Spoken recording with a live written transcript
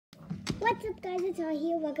What's up, guys? It's all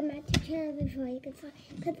here. Welcome back to the channel. Before you can click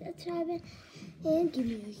the subscribe button and give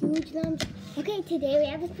me a huge thumbs up. Okay, today we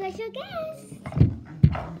have a special guest.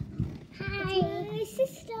 Hi, it's my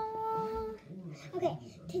sister. Okay,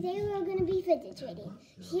 today we're going to be fidget trading.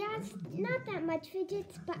 She has not that much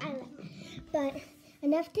fidgets, but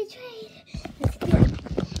enough to trade. Let's do it.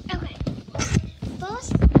 Okay,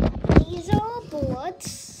 first, these are all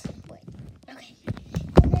boards. Wait, okay.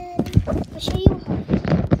 And then I'll show you her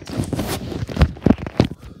fidgets.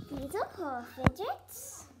 These are her fidgets.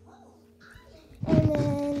 And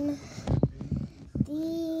then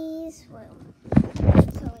these, well,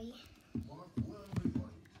 sorry,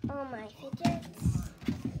 all my fidgets.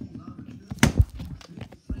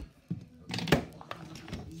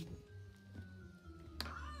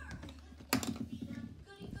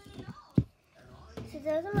 So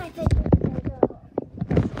those are my fidgets.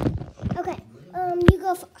 Okay, you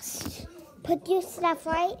go first. Put your stuff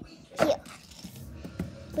right here.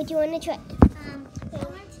 What do you want to trade? I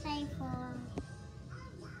want to trade for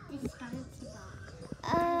this bouncy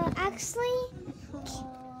ball. Actually,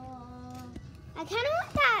 I kind of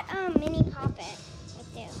want that mini poppet right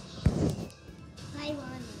there. I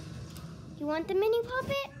want it. You want the mini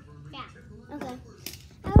poppet? Yeah. Okay.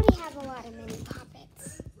 I already have a lot of mini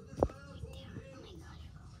poppets. Right there. Oh my gosh.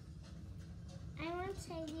 I want to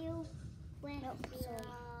trade you with Nope, sorry.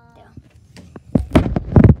 There.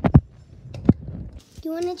 Do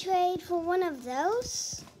you want to trade for one of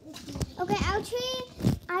those? Okay, I'll trade.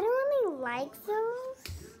 I don't really like those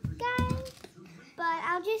guys, but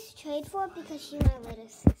I'll just trade for it because she's my little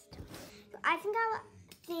sister. I think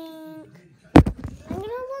I'm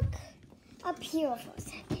gonna look up here for a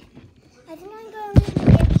second. I think I'm going to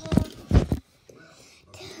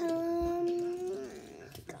give her.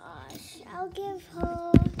 I'll give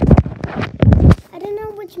her. I don't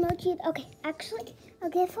know which mochi. Okay, actually, I'll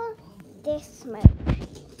give her this mochi.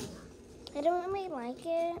 I don't really like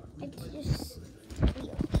it. It's just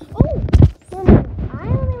weird. Oh, no, I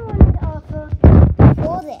only wanted to offer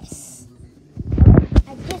for this. I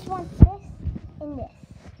just want this and this.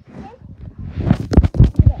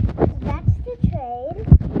 Okay, that's the trade.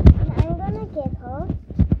 And I'm gonna give her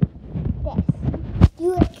this. Do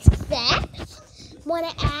you accept? Want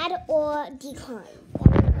to add or decline?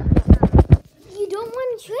 You don't want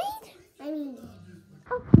to trade? I mean,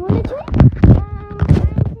 Oh, you want to trade? I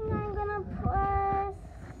think I'm gonna press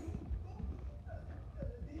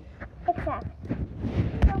accept.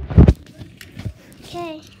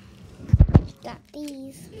 Okay. Got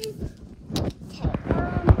these. Okay.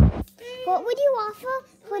 What would you offer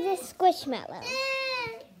for this squishmallow?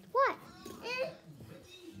 What?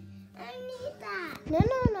 I need that.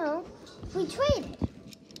 No. We traded.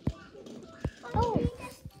 Oh.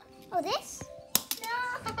 Oh, this? No.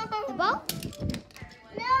 The ball?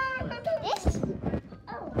 No. This?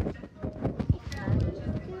 Oh.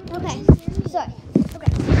 Okay. Sorry.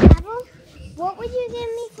 Okay. Apple, what would you give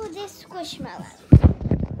me for this squishmallow?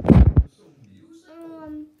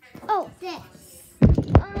 Oh, This.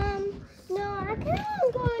 no, I kind of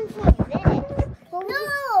am going for this. What would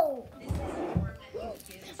No.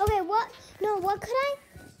 Okay, what? No, what could I?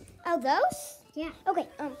 Oh, those? Yeah. Okay,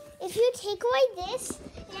 if you take away this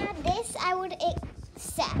and add this, I would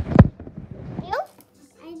accept. You?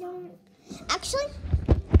 I don't. Actually,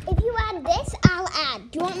 if you add this, I'll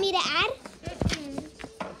add. Do you want me to add?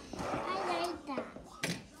 I like that.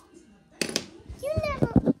 You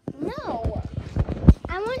never. No.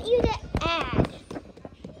 I want you to add.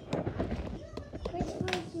 Which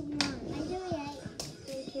one do you want? I really like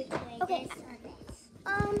to trade Okay. this or this.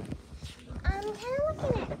 I'm kind of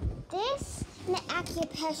looking at this and the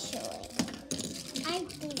acupressure. I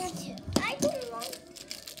think That too. I don't want.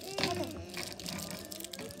 Okay.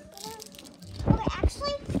 Okay,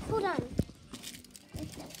 actually, hold on.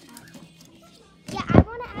 Yeah, I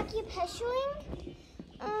want to acupressuring.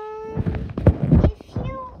 If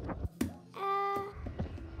you,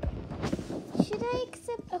 should I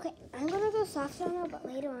accept? Okay, I'm gonna go soft on her, but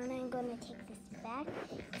later on I'm gonna take this back.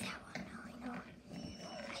 I know.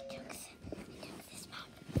 I took this back.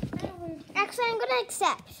 Actually, I'm gonna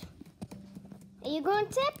accept. Are you going to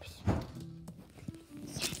accept?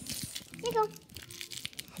 Yes. Here you go.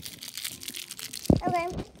 Okay,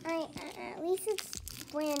 at least it's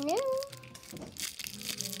brand new.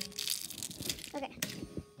 Okay.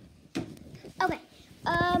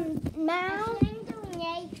 Now. I don't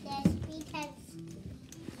like this because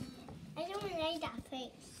I don't like that face.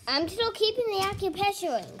 I'm still keeping the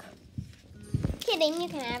acupressuring. Kidding, you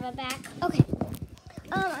can have it back. Okay.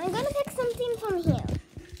 I'm gonna pick something from here.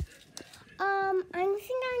 I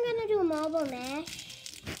think I'm gonna do marble mash.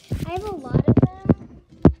 I have a lot of them.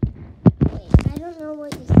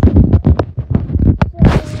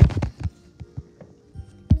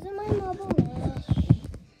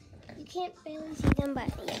 see them, but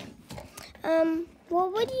yeah.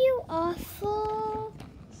 What would you offer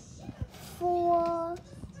for?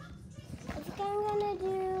 I think I'm gonna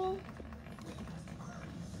do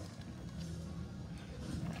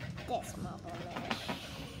this marble mesh.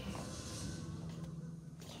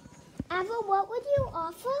 Ava, what would you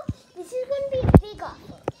offer? This is gonna be a big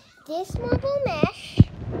offer. This marble mesh.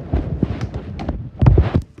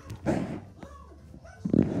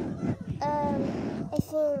 I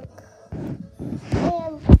think,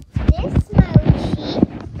 and this smile sheet.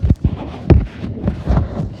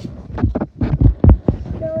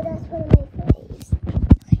 No, that's one of my faves.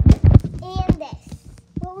 And this.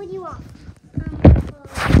 What would you want?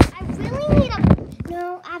 I really need a.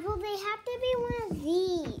 No, Apple. They have to be one of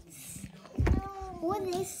these. No. Or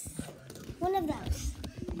this. One of those.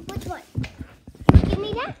 Which one? Give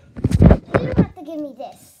me that. You don't have to give me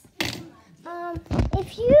this.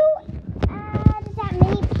 If you add that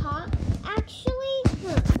mini pot, actually,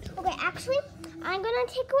 I'm gonna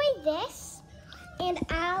take away this, and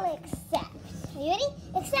I'll accept. Are you ready?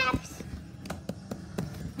 Accept.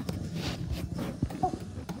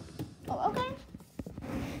 Oh, okay.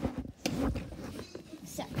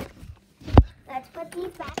 So, let's put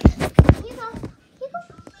these back. Here you go.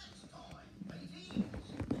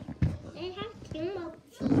 I have 2 more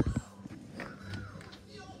pieces.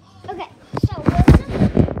 Okay, so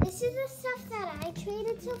this is the stuff that I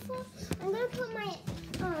traded so far. I'm gonna put my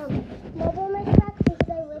mobile mesh back because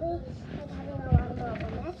I really like having a lot of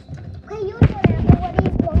mobile mesh. Okay, you do it. What do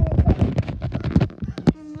you want to do?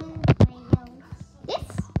 I'm gonna play this.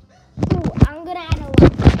 Ooh, I'm gonna add a lot.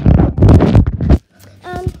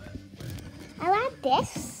 I'll add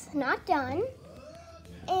this. Not done.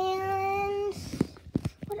 And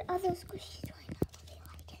what other squishies do I not really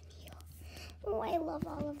like in here? Oh, I love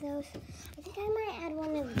all of those. I think I might add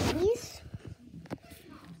one of these.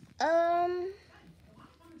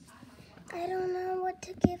 I don't know what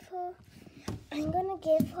to give her. I'm gonna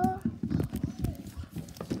give her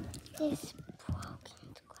this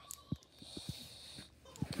broken squishy.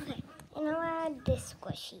 Okay, and I'll add this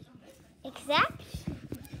squishy. Except,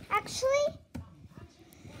 actually,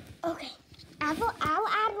 okay, Apple, I'll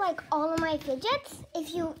add like all of my fidgets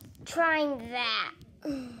if you trying that.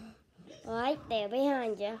 Right there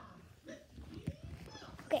behind you.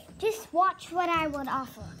 Okay, just watch what I would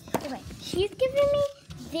offer. Okay, she's giving me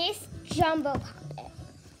this jumbo puppet.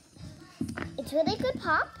 It's really good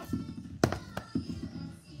pop.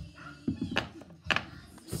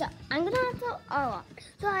 So I'm gonna offer a lot.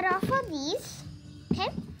 So I'd offer these.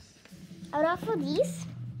 Okay, I would offer these.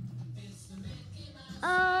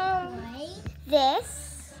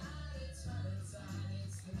 This.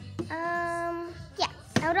 Yeah,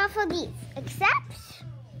 I would offer these. Except.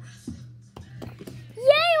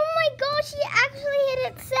 Yay! Oh my gosh, she actually hit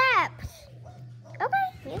accept. Okay,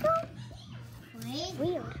 here you go. Wait.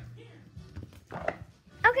 Weird.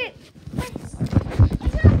 Okay.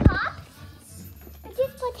 It's not pop. I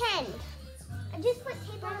just pretend. I just put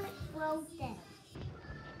tape on it. Well, then.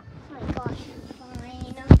 Oh my gosh,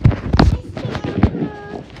 fine.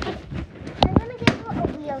 I'm gonna give her a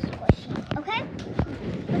real squishy, okay?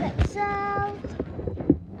 Okay, so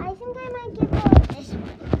I think I might give her this one.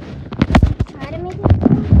 Try to make it.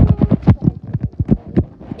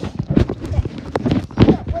 Okay.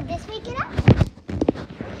 So, would this wake it up?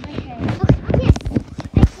 Okay, yes.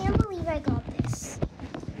 I can't believe I got this.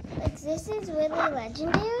 Like, this is really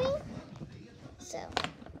legendary. So,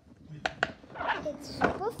 it's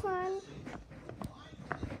super fun.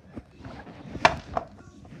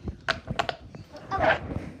 Okay.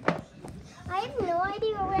 I have no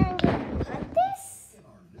idea where I'm going to put this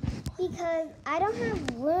because I don't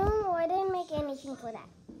have room or I didn't make anything for that.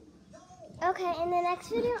 Okay, in the next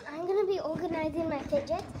video, I'm going to be organizing my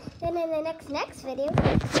fidgets. Then in the next video,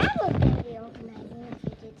 I will be organizing